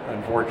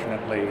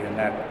unfortunately in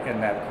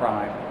that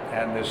crime.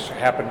 And this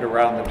happened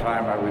around the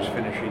time I was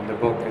finishing the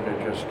book, and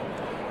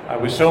I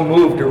was so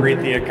moved to read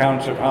the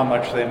accounts of how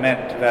much they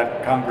meant to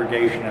that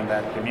congregation and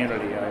that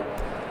community.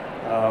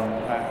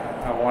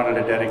 I wanted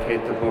to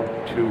dedicate the book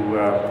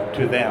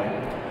to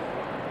them.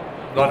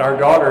 But our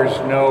daughters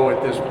know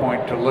at this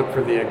point to look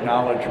for the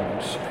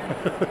acknowledgments.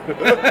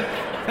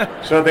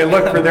 So they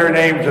look for their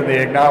names in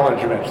the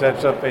acknowledgments.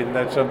 That's something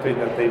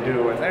that they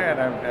do.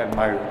 And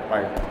my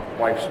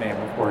wife's name,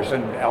 of course,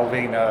 and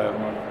Alvina,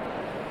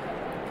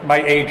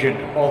 my agent,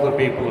 all the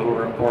people who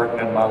were important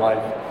in my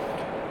life,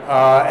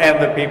 and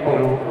the people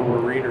who were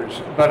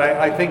readers. But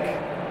I think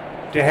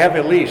to have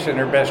Elise and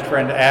her best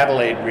friend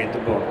Adelaide read the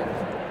book,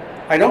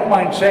 I don't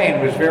mind saying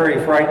was very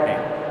frightening,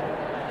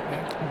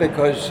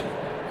 because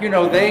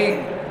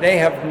they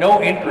have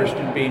no interest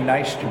in being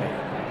nice to me.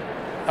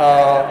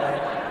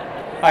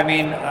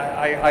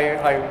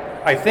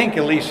 I think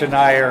Elise and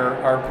I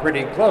are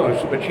pretty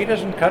close, but she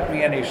doesn't cut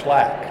me any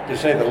slack, to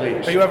say the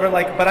least. Are you ever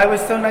like, but I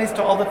was so nice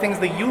to all the things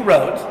that you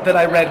wrote that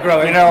I read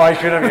growing up? I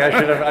should have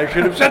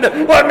said that.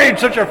 Well, I made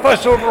such a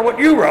fuss over what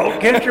you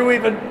wrote. Can't you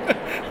even?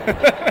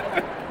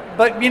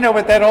 But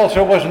but that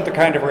also wasn't the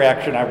kind of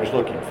reaction I was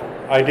looking for.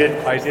 I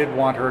did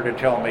want her to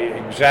tell me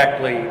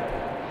exactly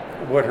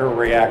what her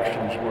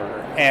reactions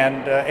were,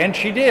 and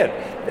she did.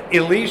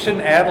 Elise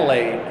and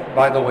Adelaide,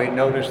 by the way,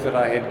 noticed that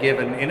I had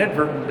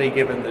inadvertently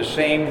given the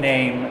same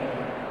name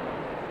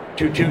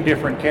to two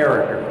different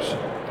characters.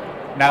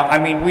 Now,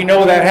 we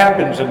know that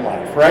happens in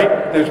life,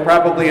 right? There's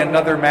probably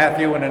another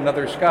Matthew and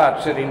another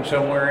Scott sitting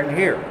somewhere in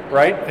here,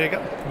 right? There you go.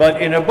 But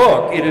in a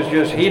book, it is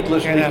just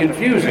heedlessly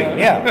confusing.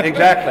 Yeah,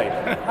 exactly.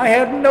 I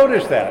hadn't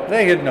noticed that.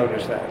 They had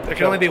noticed that. There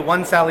can only be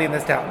one Sally in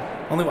this town.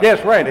 Only one.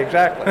 Yes, right,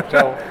 exactly.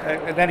 So,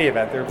 in any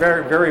event, they're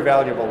very, very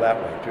valuable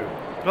that way, too.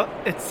 Well,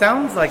 it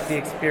sounds like the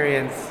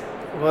experience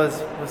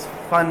was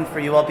fun for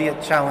you,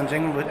 albeit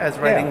challenging, as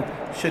writing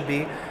should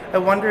be. I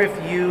wonder if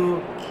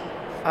you,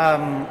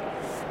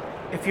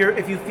 if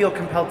you feel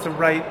compelled to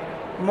write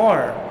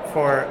more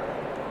for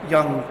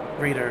young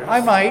readers.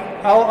 I might.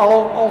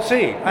 I'll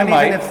see. I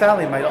might. Even if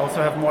Sally might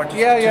also have more to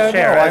share.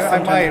 No,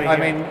 I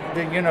might.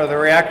 The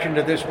reaction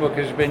to this book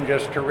has been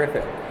just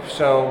terrific.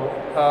 So,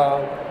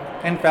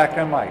 in fact,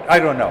 I might. I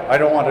don't know. I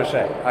don't want to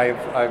say.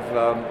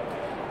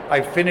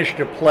 I've finished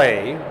a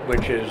play,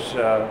 which is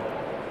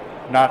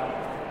not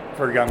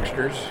for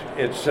youngsters.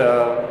 It's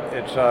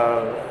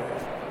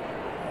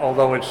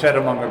although it's set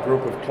among a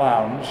group of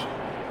clowns,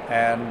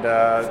 and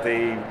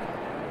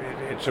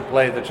it's a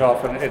play that's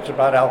it's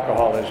about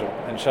alcoholism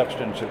and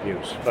substance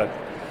abuse, but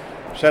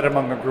set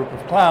among a group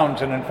of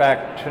clowns. And in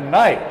fact,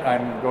 tonight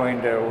I'm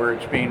going to, where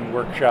it's being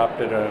workshopped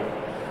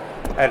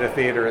at a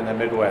theater in the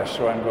Midwest,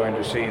 so I'm going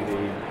to see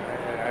you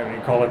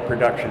call it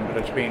production, but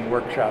it's being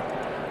workshopped.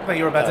 But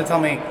you were about to tell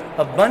me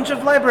a bunch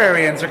of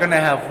librarians are going to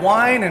have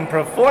wine and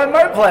perform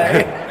our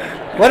play.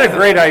 What a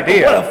great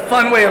idea! What a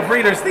fun way of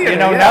readers' theater.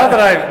 Now that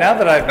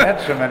I've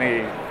met so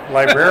many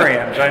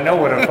librarians, I know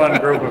what a fun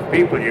group of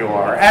people you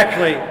are.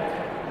 Actually,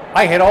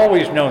 I had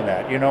always known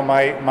that.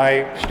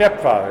 My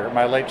stepfather,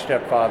 my late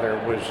stepfather,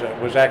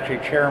 was actually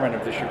chairman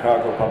of the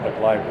Chicago Public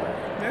Library.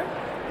 Yeah.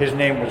 His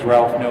name was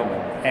Ralph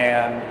Newman,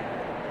 and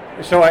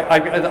so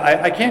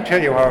I can't tell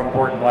you how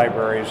important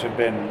libraries have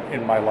been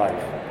in my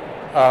life.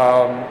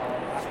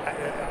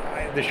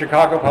 The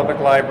Chicago Public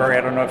Library,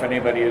 I don't know if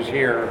anybody is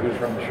here who's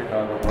from the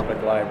Chicago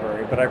Public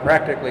Library, but I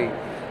practically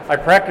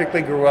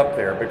grew up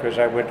there, because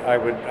I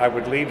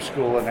would leave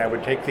school and I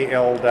would take the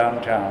L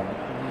downtown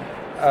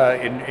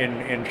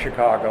in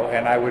Chicago,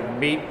 and I would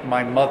meet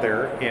my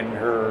mother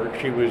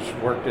she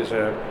worked as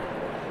a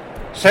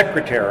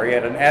secretary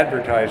at an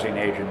advertising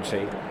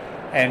agency,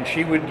 and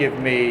she would give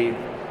me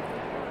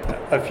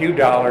a few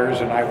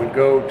dollars, and I would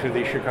go to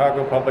the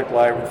Chicago Public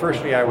Library.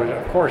 Firstly, I would,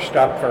 of course,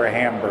 stop for a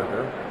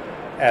hamburger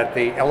at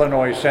the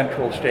Illinois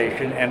Central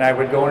Station, and I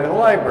would go into the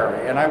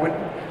library, and I would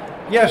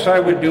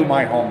do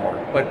my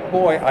homework, but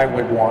boy, I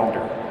would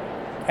wander.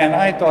 And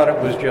I thought it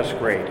was just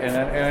great.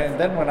 And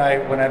then when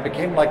I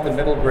became like the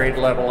middle grade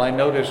level, I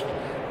noticed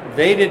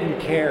they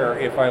didn't care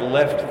if I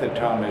left the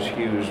Thomas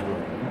Hughes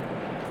room,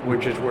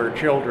 which is where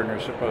children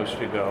are supposed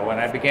to go, and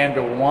I began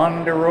to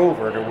wander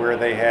over to where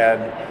they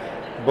had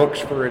books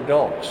for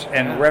adults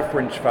and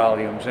reference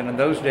volumes, and in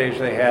those days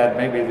they had,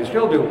 maybe they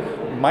still do,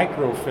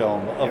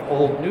 microfilm of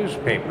old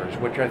newspapers,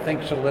 which I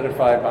think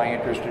solidified my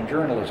interest in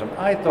journalism.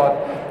 I thought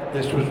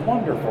this was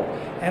wonderful,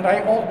 and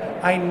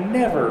I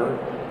never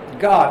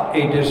got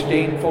a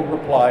disdainful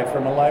reply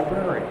from a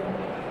librarian.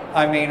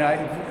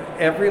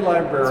 Every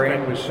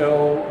librarian was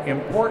so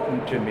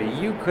important to me.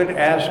 You could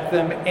ask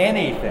them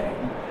anything,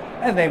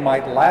 and they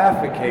might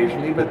laugh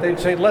occasionally, but they'd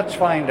say, let's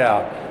find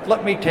out.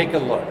 Let me take a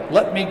look.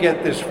 Let me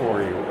get this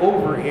for you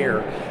over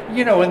here.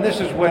 And this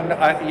is when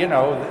I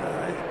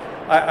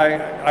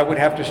would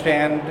have to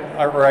stand,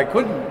 or I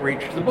couldn't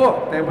reach the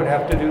book. They would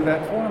have to do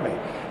that for me.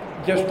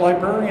 Just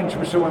librarians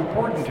were so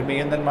important to me.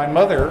 And then my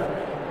mother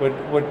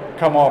would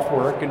come off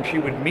work, and she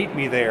would meet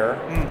me there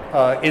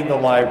in the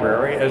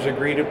library as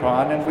agreed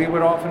upon, and we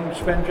would often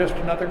spend just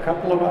another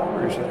couple of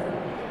hours there.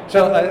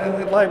 So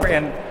the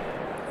library,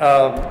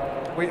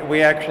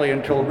 We actually,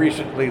 until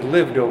recently,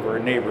 lived over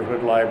a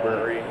neighborhood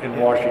library in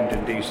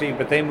Washington, D.C.,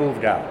 but they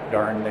moved out.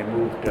 They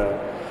moved.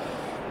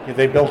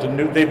 They built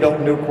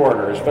new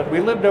quarters, but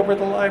we lived over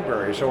the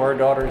library, so our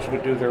daughters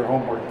would do their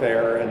homework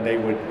there, and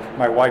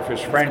my wife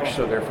is French,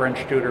 so their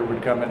French tutor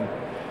would come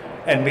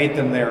and meet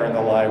them there in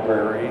the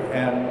library,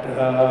 and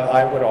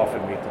I would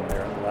often meet them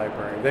there in the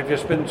library. They've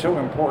just been so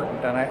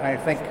important, and I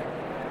think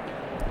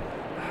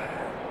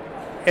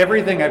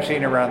everything I've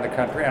seen around the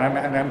country,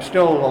 and I'm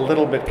still a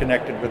little bit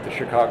connected with the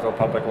Chicago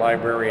Public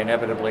Library,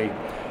 inevitably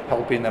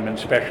helping them in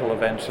special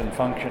events and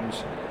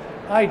functions.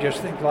 I just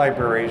think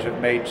libraries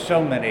have made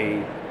so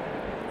many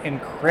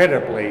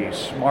incredibly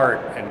smart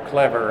and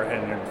clever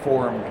and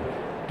informed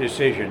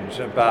decisions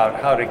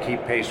about how to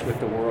keep pace with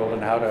the world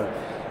and how to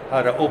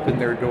open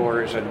their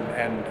doors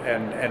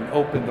and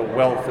open the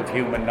wealth of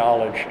human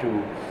knowledge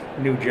to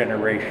new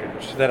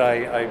generations that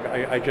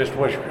I just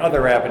wish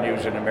other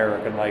avenues in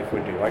American life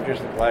would do. I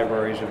just think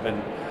libraries have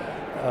been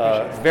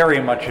very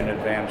much in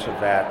advance of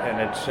that,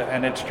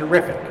 and it's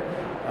terrific.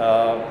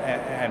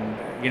 And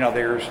you know,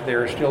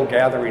 there are still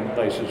gathering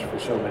places for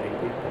so many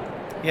people.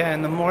 Yeah,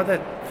 and the more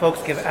that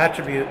folks give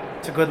attribute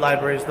to good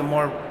libraries, the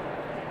more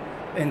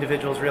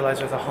individuals realize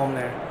there's a home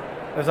there.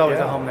 There's always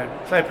a home there.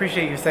 So I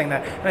appreciate you saying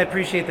that. And I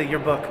appreciate that your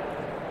book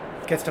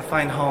gets to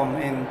find home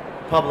in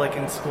public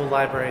and school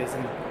libraries,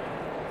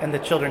 and the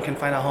children can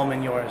find a home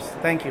in yours.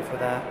 Thank you for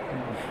that.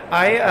 Mm-hmm.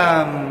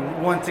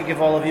 I want to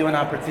give all of you an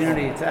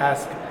opportunity to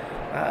ask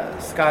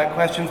Scott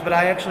questions, but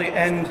I actually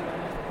end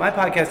my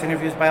podcast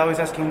interviews by always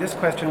asking this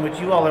question, which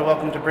you all are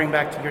welcome to bring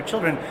back to your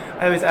children.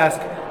 I always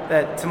ask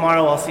that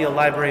tomorrow I'll see a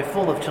library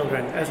full of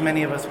children, as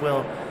many of us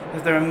will.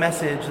 Is there a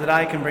message that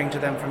I can bring to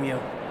them from you?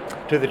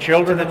 To the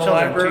children in the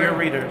library? To your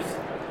readers.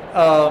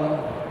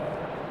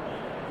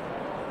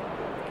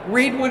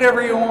 Read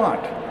whatever you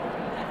want.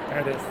 There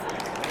it is.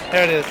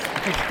 There it is.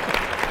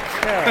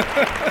 Yeah.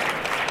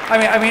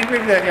 I mean,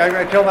 read that.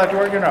 I tell that to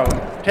her, you know,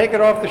 take it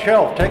off the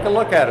shelf. Take a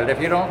look at it.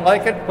 If you don't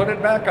like it, put it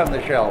back on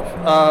the shelf.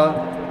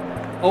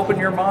 Open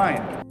your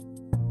mind.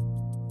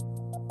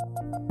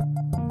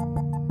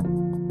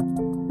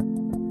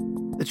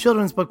 The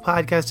Children's Book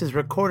Podcast is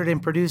recorded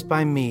and produced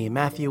by me,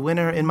 Matthew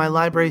Winner, in my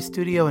library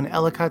studio in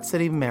Ellicott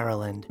City,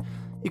 Maryland.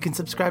 You can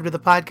subscribe to the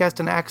podcast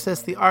and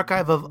access the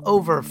archive of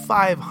over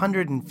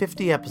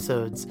 550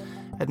 episodes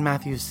at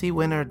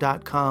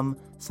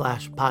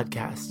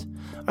MatthewCWinner.com/podcast.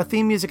 Our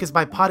theme music is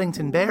by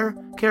Poddington Bear,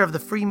 care of the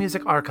Free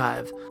Music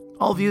Archive.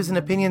 All views and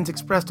opinions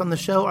expressed on the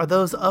show are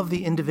those of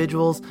the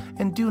individuals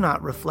and do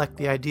not reflect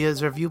the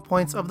ideas or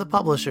viewpoints of the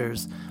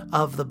publishers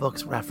of the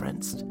books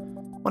referenced.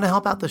 Want to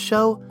help out the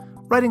show?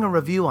 Writing a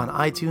review on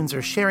iTunes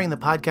or sharing the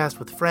podcast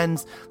with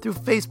friends through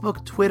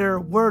Facebook, Twitter,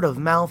 word of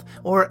mouth,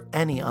 or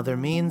any other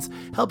means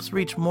helps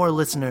reach more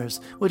listeners,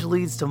 which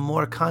leads to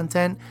more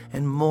content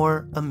and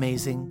more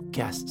amazing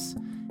guests.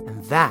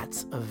 And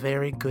that's a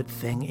very good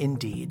thing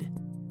indeed.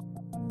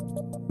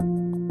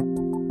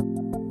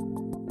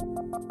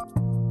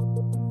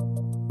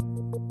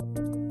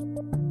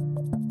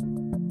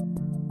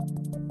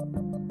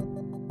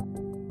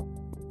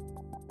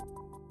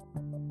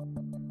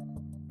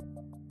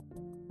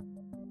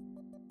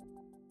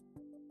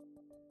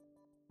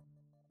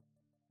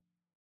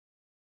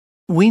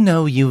 We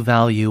know you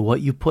value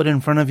what you put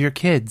in front of your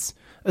kids,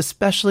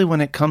 especially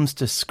when it comes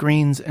to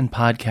screens and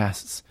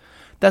podcasts.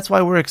 That's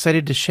why we're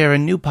excited to share a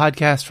new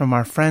podcast from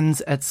our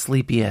friends at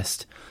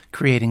Sleepiest,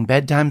 creating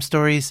bedtime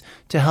stories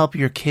to help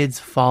your kids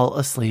fall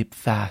asleep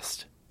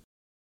fast.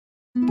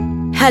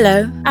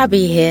 Hello,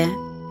 Abby here.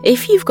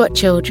 If you've got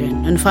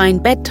children and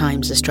find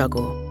bedtime's a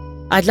struggle,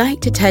 I'd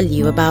like to tell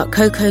you about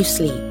Coco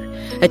Sleep,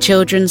 a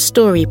children's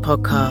story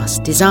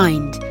podcast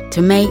designed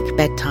to make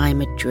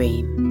bedtime a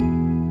dream.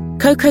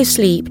 Coco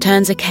Sleep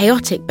turns a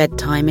chaotic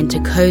bedtime into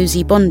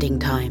cozy bonding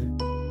time.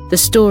 The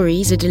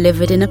stories are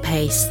delivered in a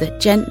pace that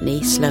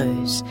gently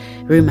slows.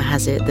 Rumour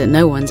has it that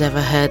no one's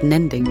ever heard an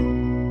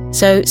ending.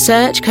 So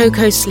search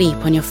Coco Sleep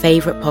on your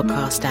favourite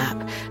podcast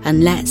app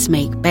and let's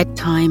make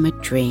bedtime a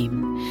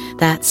dream.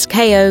 That's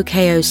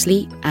KOKO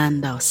Sleep,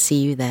 and I'll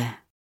see you there.